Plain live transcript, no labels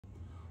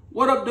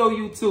What up though,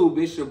 YouTube?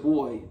 It's your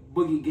boy,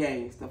 Boogie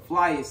Games, the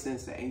flyest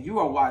sensei, and you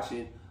are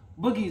watching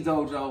Boogie's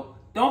Dojo.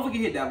 Don't forget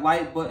to hit that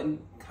like button,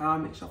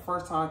 comment, it's your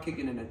first time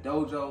kicking in the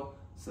dojo,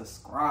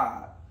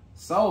 subscribe.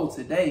 So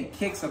today,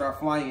 kicks that are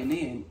flying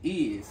in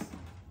is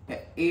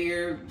the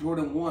Air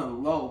Jordan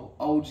 1 Low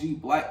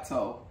OG Black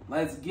Toe.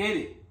 Let's get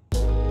it.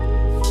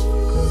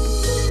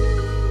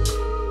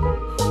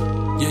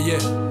 Yeah.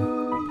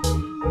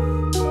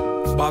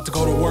 About to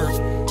go to work.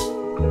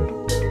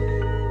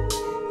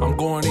 I'm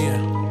going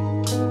in.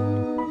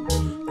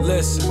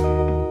 Listen.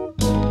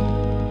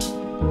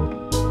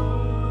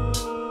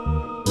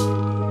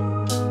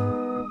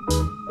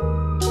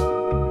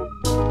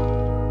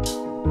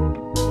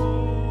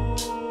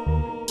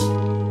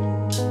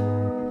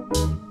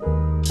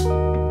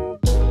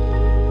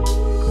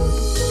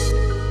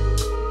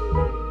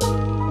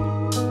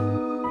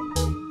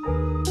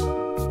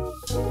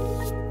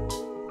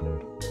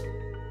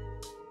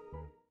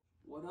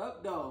 What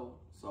up though?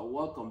 So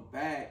welcome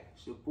back.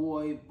 It's your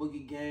boy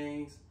Boogie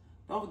Games.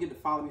 Don't forget to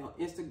follow me on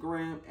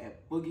Instagram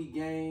at Boogie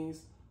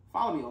Games.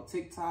 Follow me on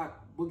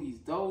TikTok, Boogie's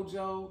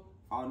Dojo.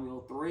 Follow me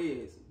on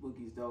Threads,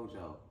 Boogie's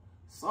Dojo.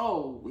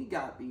 So we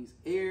got these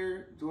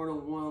Air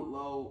Jordan 1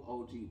 Low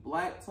OG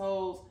Black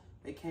Toes.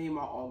 They came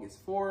out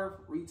August 4th.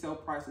 Retail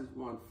price is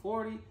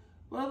 $140.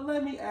 But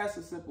let me ask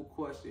a simple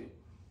question.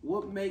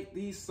 What make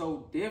these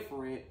so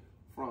different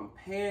from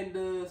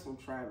Pandas, from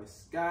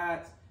Travis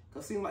Scott's?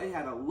 Because it seemed like it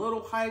had a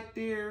little hype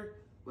there,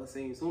 but as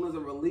soon as the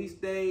release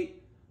date,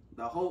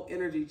 the whole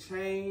energy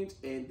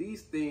changed, and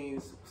these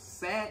things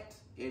sat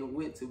and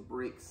went to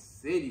Brick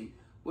City.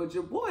 But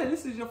your boy,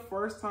 this is your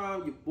first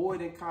time your boy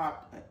done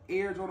copped an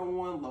Air Jordan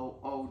 1 Low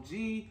OG.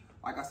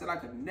 Like I said, I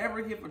could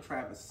never hit for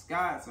Travis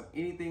Scott's or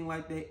anything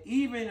like that.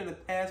 Even in the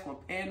past when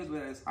Pandas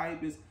were as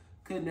hype as,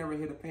 could never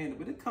hit a Panda.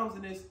 But it comes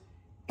in this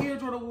Air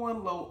Jordan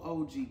 1 Low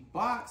OG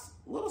box,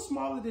 a little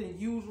smaller than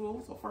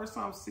usual. So first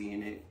time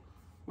seeing it,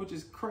 which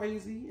is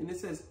crazy. And it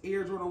says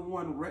Air Jordan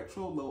 1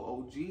 Retro Low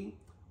OG,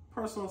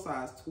 personal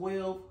size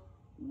 12,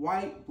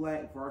 white,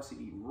 black,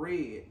 varsity,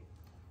 red.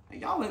 And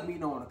y'all let me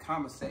know in the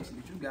comment section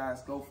that you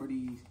guys go for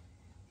these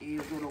Air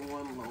Jordan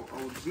 1 Low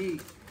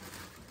OG.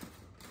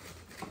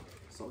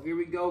 So here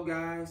we go,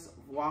 guys.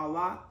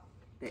 Voila,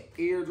 the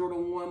Air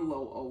Jordan 1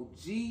 Low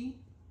OG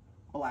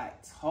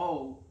Black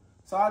Toe.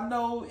 So I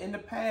know in the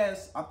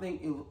past, I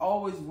think it was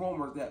always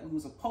rumored that we were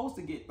supposed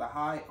to get the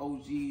high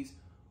OGs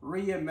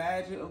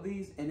reimagined of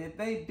these, and if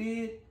they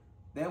did,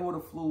 they would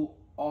have flew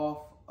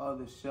off of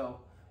the shelf.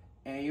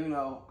 And you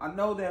know, I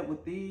know that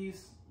with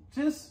these,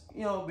 just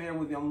bear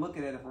with me, I'm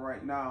looking at it for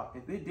right now.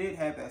 If it did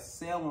have that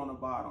sale on the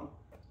bottom,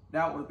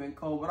 that would have been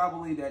cool. But I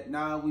believe that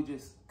now we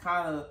just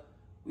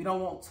we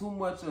don't want too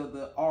much of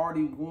the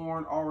already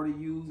worn, already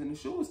used, and the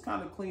shoe is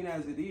kind of clean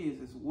as it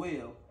is as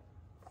well.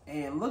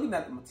 And looking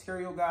at the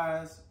material,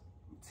 guys,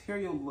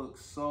 material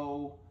looks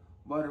so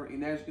buttery.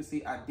 And as you can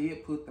see, I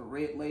did put the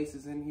red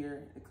laces in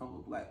here. It comes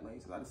with black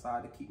laces. I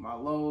decided to keep my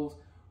lows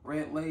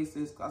red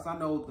laces because I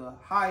know the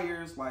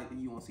higher, like the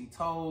UNC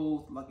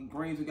toes, Lucky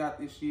Greens we got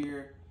this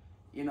year,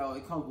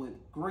 it comes with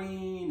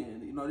green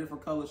and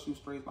different color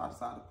shoestrings, but I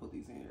decided to put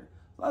these in here.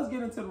 So let's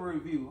get into the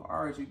review.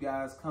 All right, you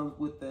guys, comes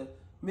with the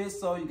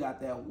midsole. You got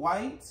that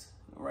white,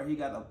 right here you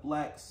got a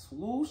black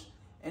swoosh,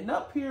 and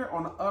up here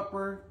on the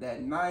upper,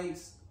 that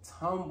nice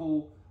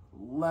tumble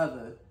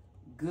leather.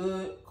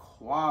 Good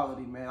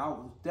quality, man. I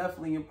was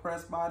definitely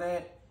impressed by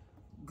that.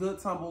 Good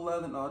tumble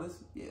leather. No,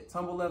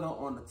 tumble leather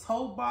on the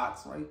toe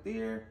box right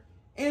there.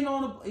 And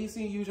on the, you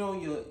see, usually on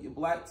your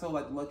black toe,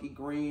 like Lucky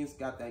Greens,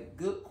 got that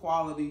good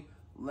quality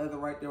leather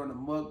right there on the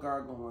mud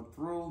guard going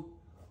through.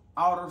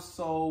 Outer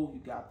sole, you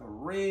got the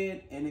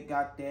red, and it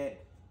got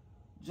that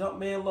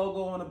Jumpman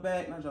logo on the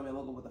back. Not Jumpman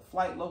logo, but the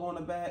Flight logo on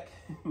the back.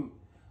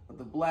 But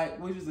the black,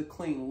 which is a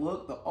clean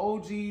look. The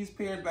OGs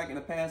pairs back in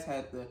the past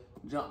had the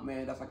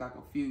Jumpman. That's why I got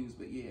confused.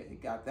 But yeah,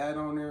 it got that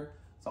on there.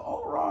 So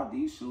overall,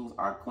 these shoes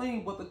are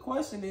clean. But the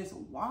question is,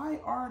 why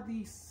are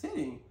these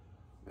sitting?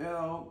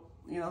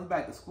 It's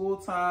back to school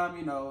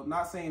time.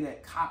 Not saying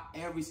that cop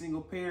every single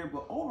pair,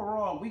 but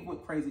overall, we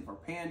went crazy for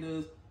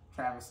Pandas,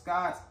 Travis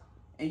Scott's,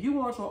 and you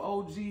want your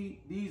OG.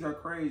 These are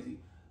crazy.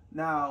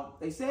 Now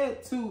they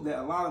said too that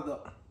a lot of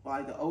the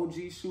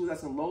OG shoes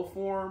that's in low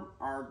form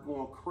are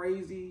going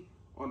crazy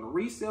on the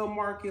resale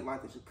market,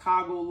 like the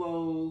Chicago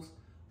Lows,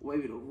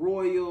 maybe the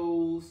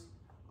Royals,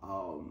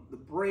 the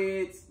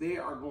Breads. They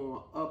are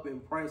going up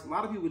in price. A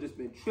lot of people just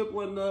been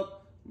tripling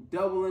up,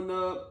 doubling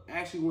up.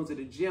 Actually went to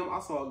the gym. I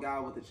saw a guy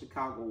with the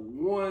Chicago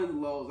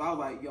 1 Lows. I was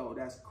like, yo,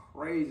 that's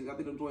crazy. I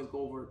think the joints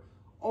go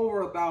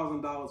over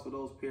 $1,000 for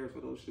those pairs, for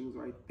those shoes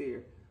right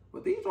there.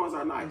 But these joints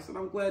are nice, and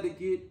I'm glad to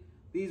get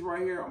these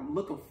right here. I'm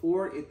looking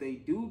forward if they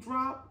do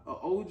drop a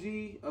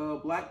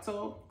OG black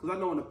toe, because I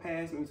know in the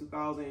past, in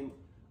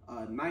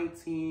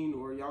 2019,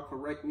 or y'all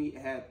correct me,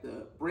 it had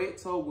the red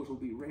toe, which will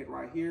be red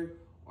right here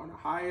on the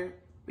higher.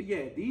 But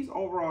yeah, these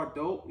overall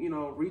dope.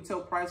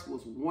 Retail price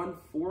was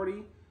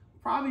 $140.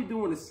 Probably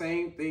doing the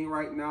same thing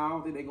right now.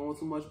 I think they're going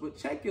too much, but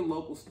check your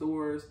local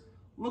stores.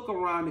 look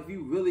around. If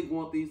you really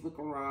want these look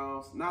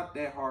arounds, not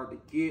that hard to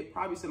get.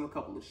 Probably send a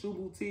couple of shoe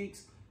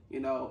boutiques, you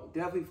know,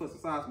 definitely for some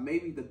size.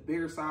 Maybe the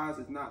bigger size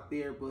is not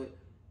there, but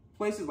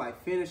places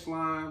like Finish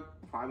Line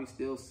probably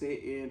still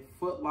sitting.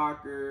 Foot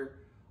Locker,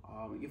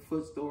 your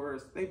foot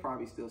stores, they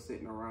probably still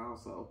sitting around.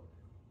 So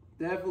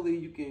definitely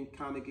you can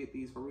kind of get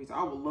these for resale.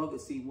 I would love to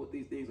see what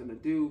these things are going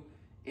to do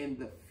in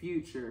the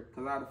future,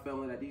 because I have a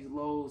feeling that these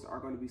lows are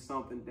going to be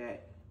something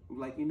that I'm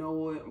like, you know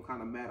what, I'm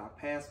kind of mad I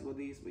passed with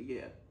these, but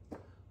yeah.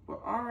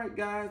 But all right,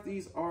 guys,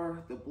 these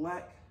are the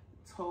black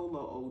toe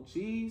low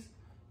OGs.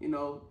 You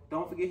know,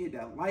 don't forget to hit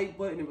that like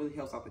button. It really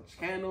helps out the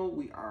channel.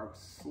 We are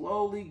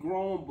slowly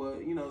growing,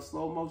 but you know,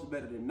 slow motion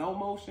better than no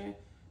motion.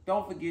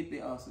 Don't forget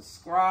to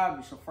subscribe. If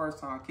it's your first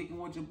time kicking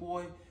with your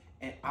boy,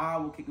 and I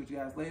will kick with you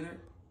guys later.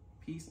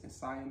 Peace and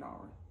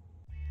sayonara.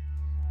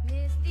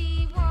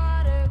 Misty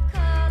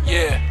watercolor.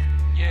 Yeah.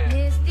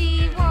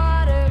 Misty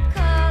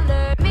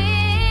watercolor.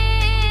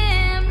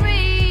 Memories.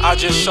 I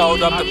just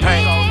showed up the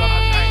paint.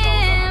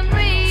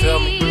 Memories. Feel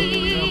me?